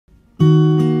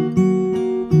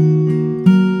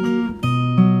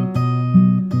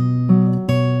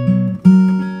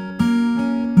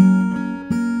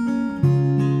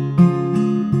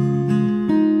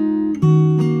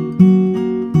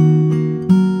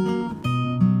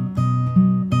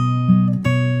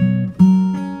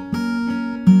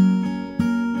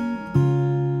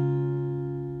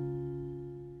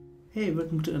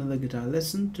Guitar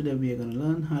Lesson. Today we are going to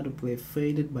learn how to play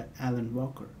Faded by Alan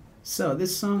Walker. So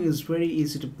this song is very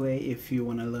easy to play if you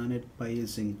want to learn it by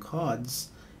using chords,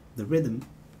 the rhythm,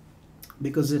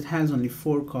 because it has only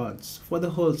 4 chords for the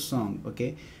whole song,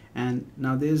 okay? And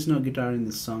now there is no guitar in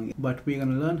this song, but we're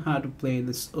going to learn how to play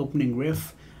this opening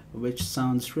riff, which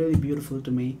sounds really beautiful to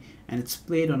me, and it's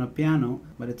played on a piano,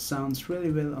 but it sounds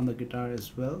really well on the guitar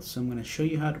as well. So I'm going to show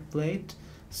you how to play it.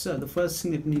 So the first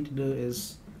thing that we need to do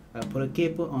is put a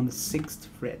capo on the 6th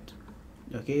fret.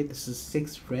 Okay, this is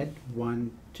 6th fret,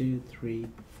 1, 2, 3,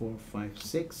 4, 5,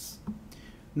 6.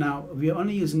 Now we are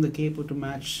only using the capo to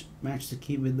match the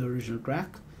key with the original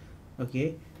track.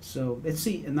 Okay, so let's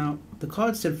see. And now the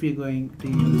chords that we are going to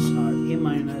use are A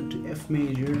minor to F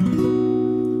major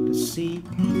to C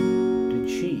to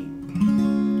G.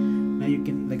 Now you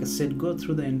can, like I said, go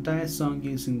through the entire song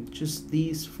using just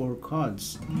these 4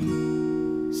 chords.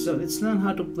 So let's learn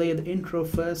how to play the intro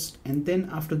first, and then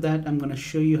after that I'm going to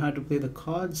show you how to play the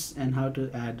chords and how to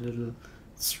add a little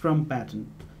strum pattern.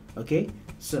 Okay,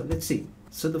 so let's see.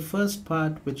 So the first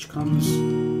part, which comes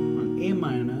on A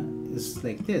minor, is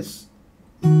like this.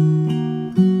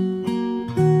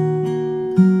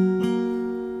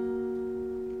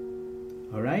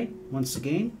 Alright, once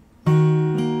again.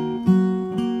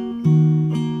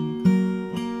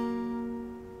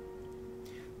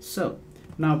 So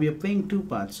now we are playing 2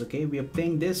 parts, okay? We are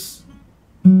playing this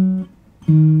and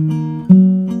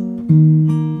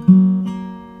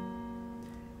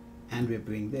we are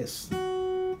playing this.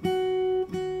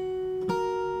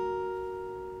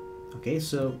 Okay,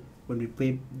 so when we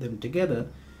play them together,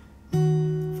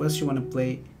 first you want to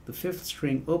play the 5th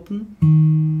string open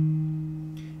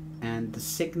and the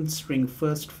 2nd string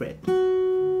 1st fret.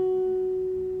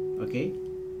 Okay,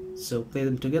 so play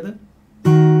them together.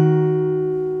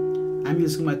 I'm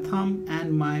using my thumb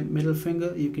and my middle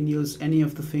finger. You can use any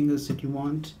of the fingers that you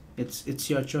want. It's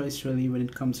your choice really when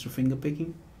it comes to finger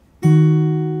picking.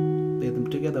 Play them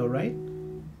together, right?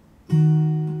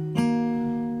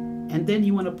 And then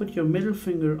you want to put your middle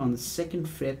finger on the 2nd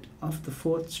fret of the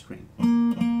 4th string.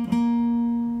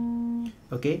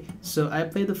 Okay, so I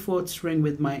play the 4th string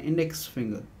with my index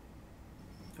finger.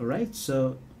 Alright,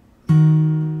 so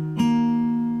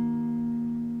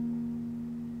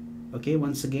okay,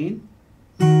 once again.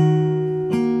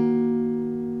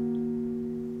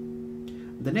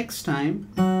 The next time,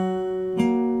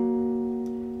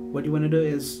 what you want to do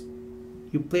is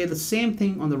you play the same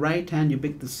thing on the right hand. You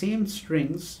pick the same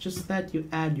strings, just that you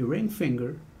add your ring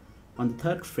finger on the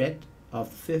 3rd fret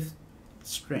of the 5th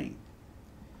string.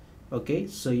 Okay,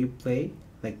 so you play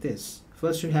like this.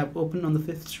 First you have open on the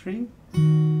 5th string,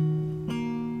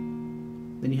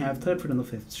 then you have 3rd fret on the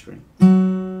 5th string.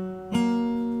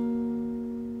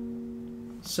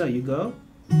 So you go,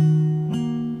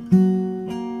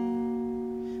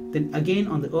 then again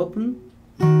on the open.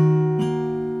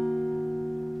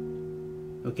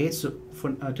 Okay, so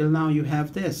for till now you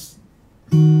have this.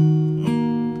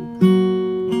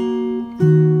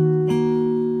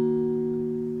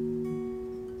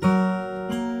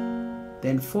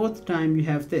 Then 4th time you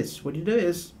have this. What you do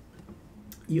is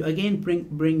you again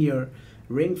bring your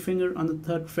ring finger on the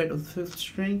 3rd fret of the 5th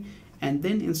string, and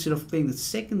then instead of playing the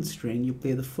 2nd string, you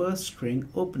play the 1st string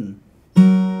open.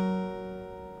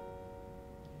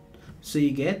 So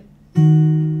you get, and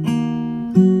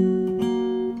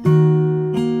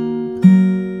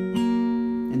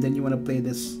then you want to play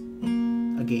this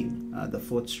again, the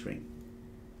 4th string.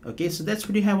 Okay, so that's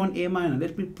what you have on A minor.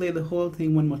 Let me play the whole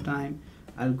thing one more time.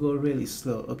 I'll go really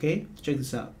slow, okay? Check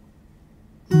this out.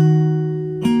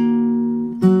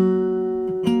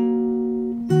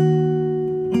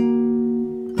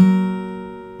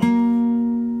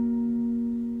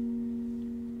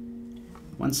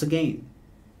 Once again.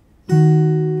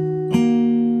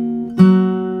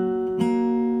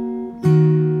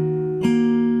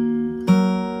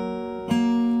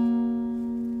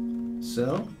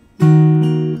 So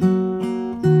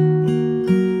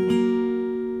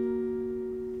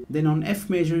then on F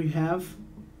major you have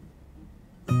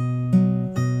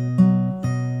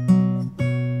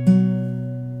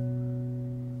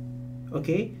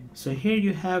okay, so here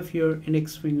you have your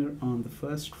index finger on the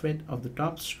 1st fret of the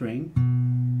top string,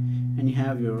 and you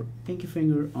have your pinky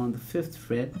finger on the 5th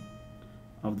fret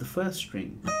of the 1st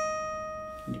string,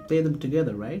 and you play them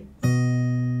together, right?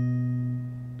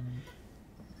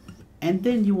 And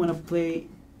then you want to play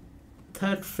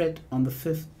 3rd fret on the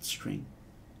 5th string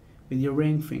with your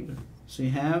ring finger. So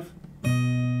you have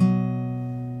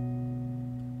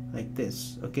like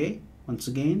this, okay? Once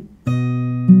again,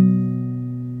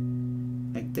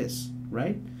 like this,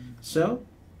 right? So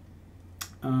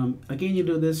again you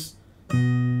do this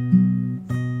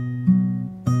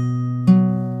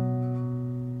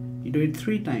You do it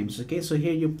 3 times. Okay, so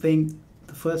here you're playing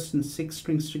the first and 6th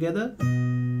strings together.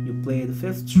 You play the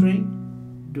 5th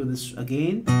string, do this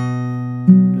again,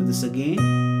 do this again.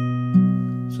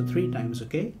 So 3 times.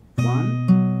 Okay,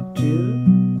 1,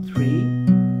 2,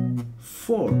 3,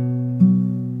 4.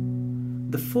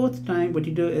 The 4th time, what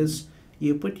you do is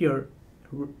you put your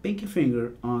pinky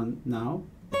finger on now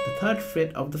the 3rd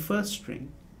fret of the 1st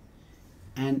string,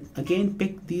 and again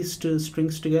pick these 2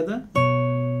 strings together.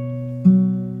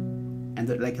 And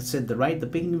like I said, the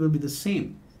picking will be the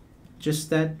same,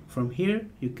 just that from here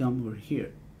you come over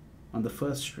here on the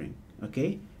 1st string.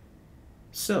 Okay,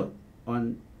 so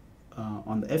on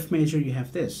the F major you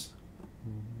have this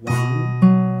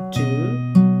 1,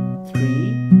 2,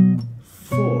 3,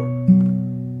 4.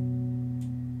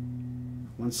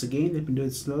 Once again, let me do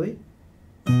it slowly.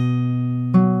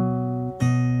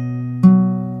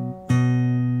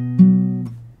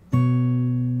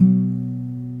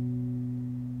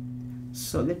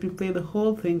 So let me play the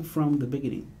whole thing from the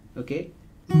beginning. Okay,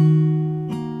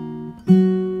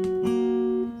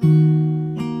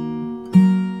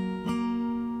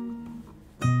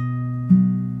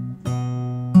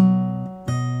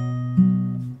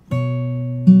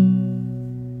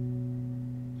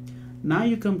 now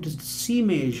you come to C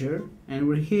major, and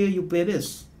over here you play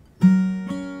this.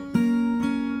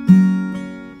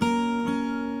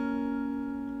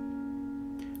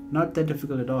 Not that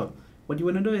difficult at all. What you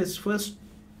want to do is first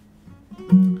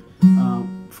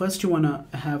you want to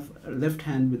have a left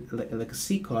hand with like a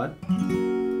C chord.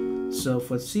 So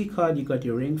for C chord, you got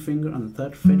your ring finger on the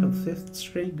 3rd fret of the 5th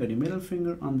string, got your middle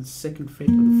finger on the 2nd fret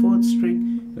of the 4th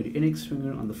string, got your index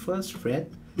finger on the 1st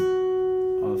fret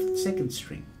of the 2nd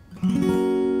string.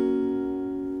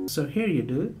 So here you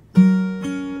do.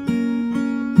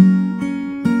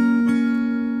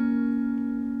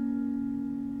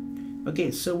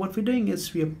 Okay, so what we're doing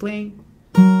is we are playing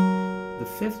the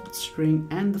 5th string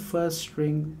and the 1st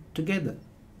string together.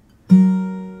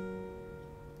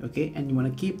 Okay, and you want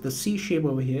to keep the C shape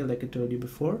over here like I told you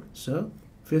before. So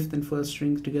 5th and 1st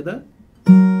strings together.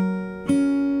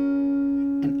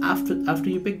 And after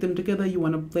you pick them together, you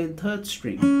want to play the 3rd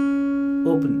string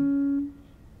open.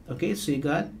 Okay, so you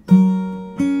got,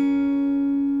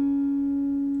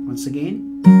 once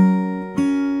again,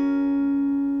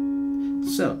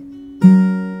 so,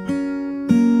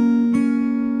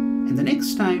 and the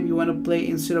next time you want to play,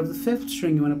 instead of the 5th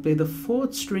string, you want to play the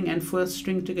 4th string and 1st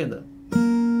string together,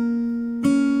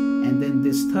 and then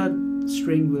this 3rd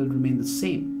string will remain the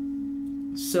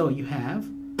same. So you have,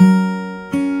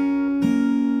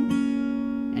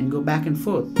 and go back and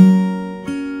forth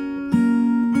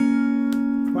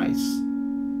twice.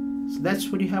 So that's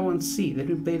what you have on C. Let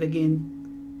me play it again.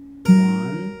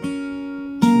 1,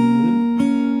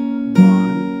 2,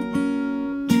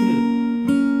 1,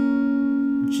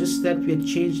 2. Just that we are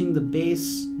changing the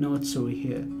bass notes over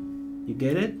here. You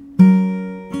get it?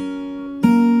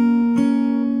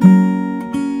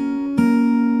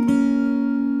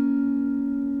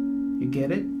 You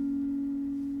get it?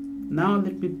 Now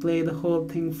let me play the whole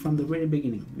thing from the very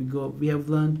beginning. We have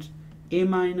learned A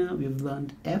minor, we have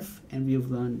learned F, and we have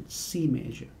learned C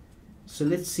major. So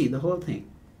let's see the whole thing.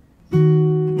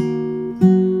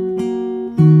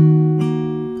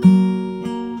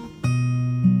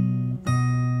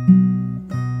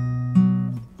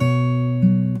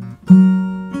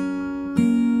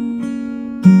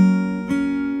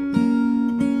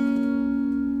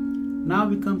 Now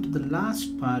we come to the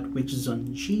last part, which is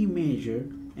on G major,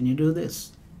 and you do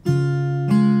this.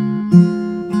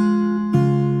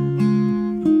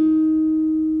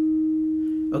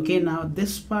 Okay, now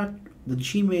this part, the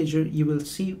G major, you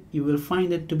will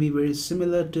find it to be very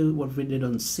similar to what we did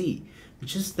on C.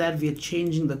 Just that we are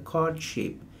changing the chord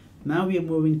shape. Now we are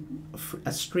moving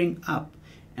a string up,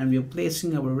 and we are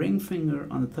placing our ring finger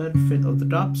on the 3rd fret of the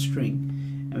top string,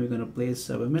 and we're going to place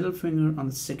our middle finger on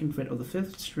the 2nd fret of the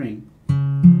 5th string,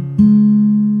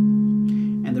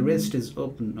 and the rest is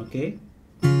open. Okay,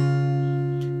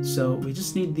 so we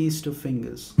just need these 2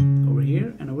 fingers over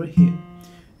here and over here.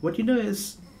 What you do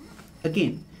is,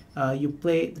 again, you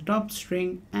play the top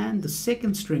string and the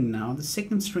 2nd string. Now the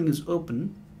 2nd string is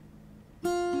open.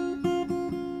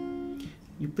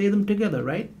 You play them together,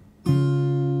 right?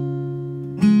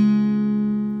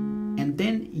 And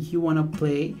then you want to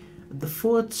play the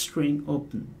 4th string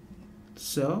open.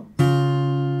 So,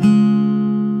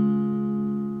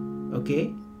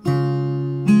 okay.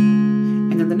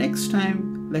 And then the next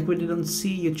time, like we did on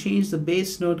C, you change the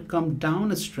bass note, come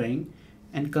down a string,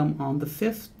 and come on the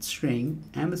 5th string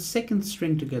and the 2nd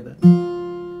string together,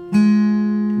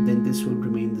 and then this will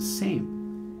remain the same,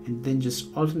 and then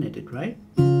just alternate it, right?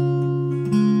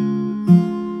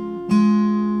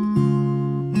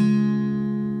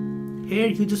 here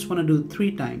you just want to do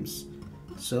 3 times.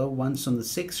 So once on the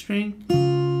 6th string,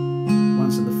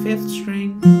 once on the 5th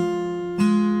string,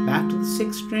 back to the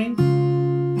 6th string,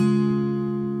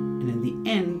 and in the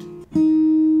end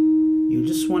you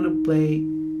just want to play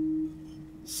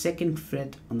 2nd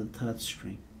fret on the 3rd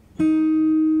string,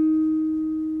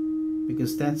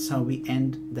 because that's how we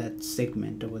end that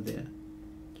segment over there.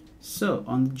 So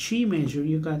on the G major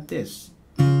you got this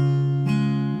 2,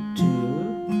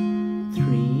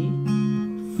 3,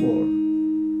 4.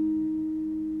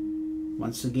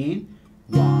 Once again,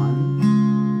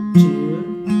 1, 2,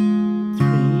 3,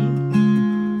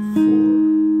 4.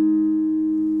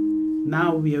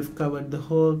 Now we have covered the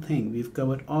whole thing. We've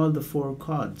covered all the 4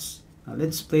 chords. Now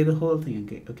let's play the whole thing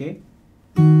again, okay?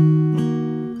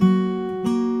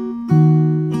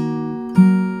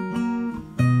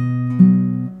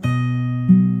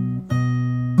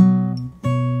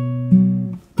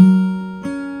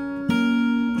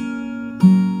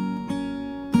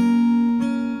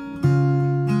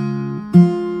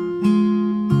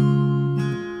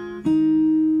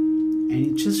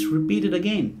 Just repeat it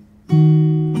again.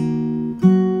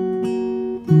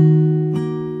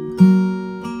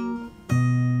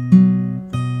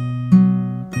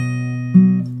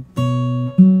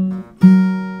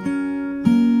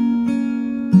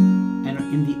 And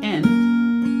in the end,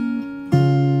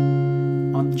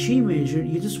 on G major,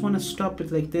 you just want to stop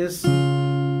it like this.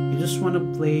 You just want to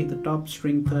play the top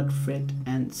string, 3rd fret,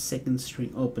 and 2nd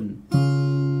string open.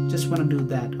 Just want to do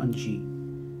that on G.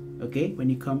 Okay, when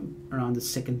you come around the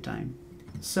 2nd time.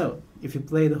 So if you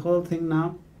play the whole thing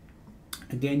now,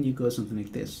 again you go something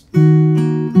like this.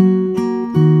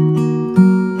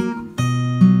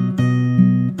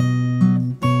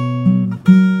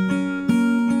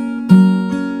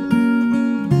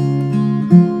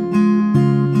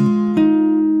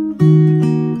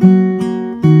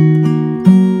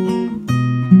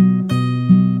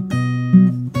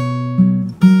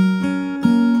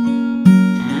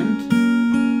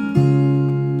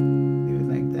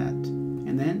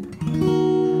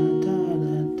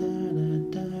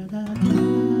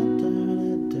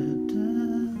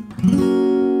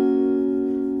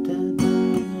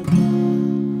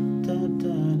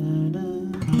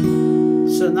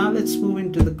 So now let's move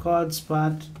into the chords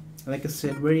part. Like I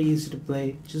said, very easy to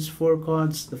play, just 4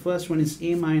 chords. The first one is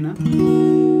A minor.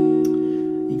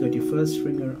 You got your first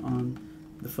finger on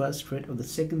the 1st fret of the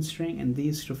 2nd string, and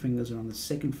these 2 fingers are on the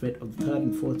 2nd fret of the 3rd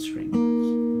and 4th strings.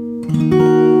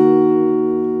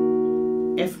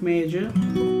 F major, I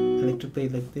like to play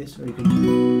it like this, or you can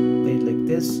play it like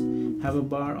this. Have a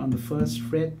bar on the 1st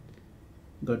fret,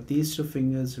 got these 2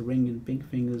 fingers, ring and pink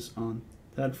fingers on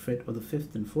 3rd fret of the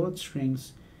 5th and 4th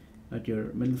strings, got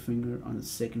your middle finger on the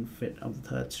 2nd fret of the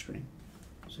 3rd string.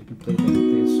 So you can play it like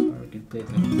this, or you can play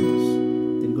it like this.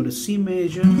 Then go to C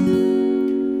major.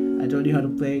 I told you how to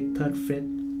play 3rd fret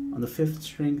on the 5th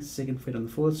string, 2nd fret on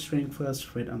the 4th string, 1st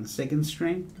fret on the 2nd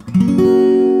string,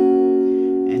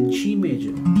 and G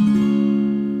major.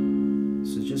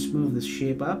 So just move this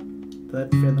shape up,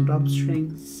 3rd fret on the top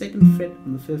string, 2nd fret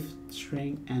on the 5th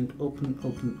string, and open,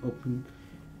 open, open,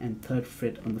 and 3rd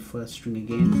fret on the 1st string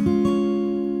again.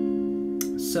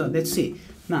 So let's see.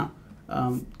 Now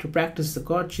to practice the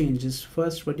chord changes,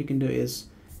 first what you can do is,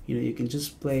 you can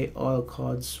just play all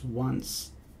chords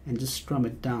once and just strum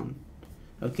it down.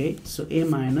 Okay, so A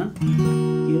minor,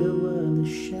 you were the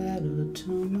shadow to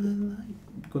my light.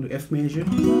 Go to F major,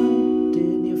 why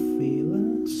did you feel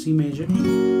it? C major,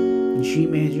 G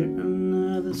major,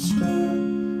 another star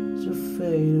to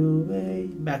fade away.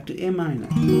 Back to A minor.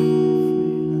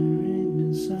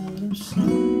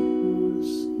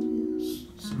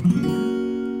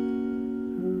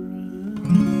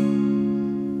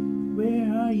 Where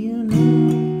are you now?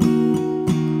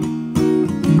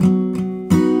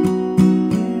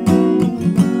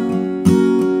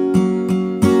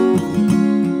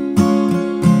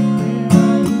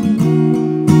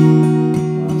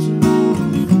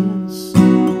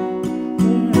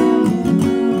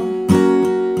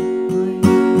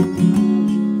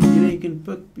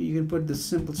 You can put the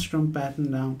simple strum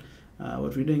pattern down.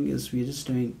 What we're doing is we're just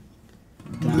doing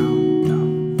down,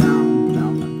 down, down,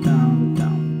 down, down,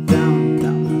 down, down,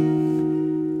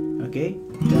 down. Okay,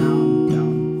 down,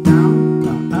 down, down,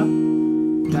 down, up,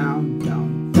 down,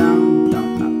 down, down,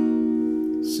 down, up.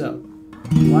 So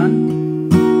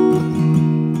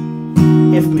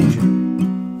 1, F major,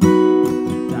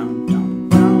 down, down, down,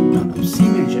 down, up. C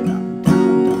major, down,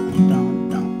 down, down, down,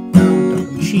 down, down,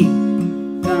 down, G,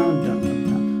 down, down, down,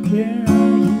 down. Where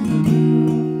are you?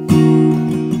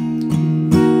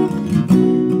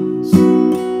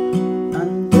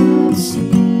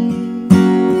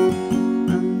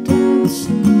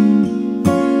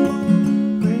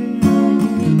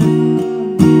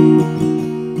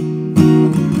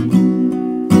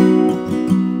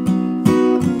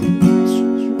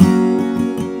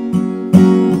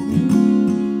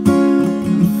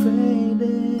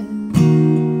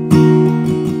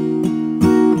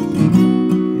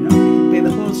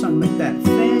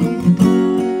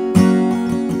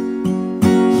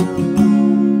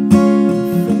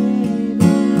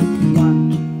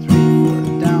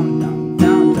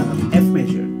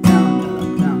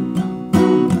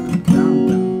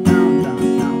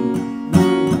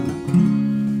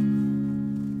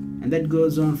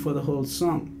 goes on for the whole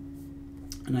song.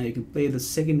 And now you can play the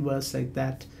second verse like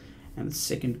that, and the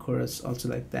second chorus also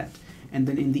like that. And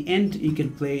then in the end, you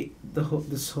can play the whole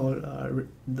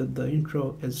the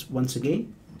intro as once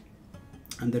again,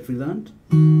 and that we learned.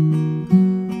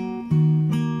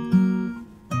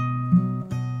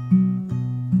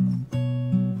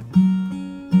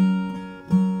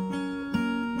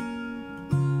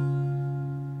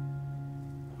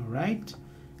 Right,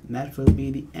 and that will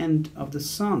be the end of the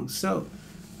song. So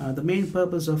the main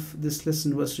purpose of this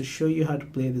lesson was to show you how to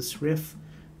play this riff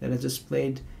that I just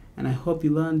played, and I hope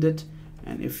you learned it.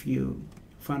 And if you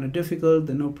found it difficult,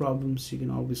 then no problems, you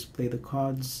can always play the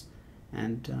chords,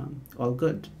 and all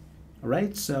good. All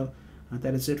right, so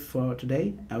that is it for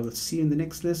today. I will see you in the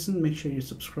next lesson. Make sure you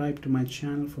subscribe to my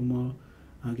channel for more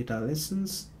guitar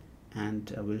lessons,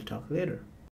 and we'll talk later.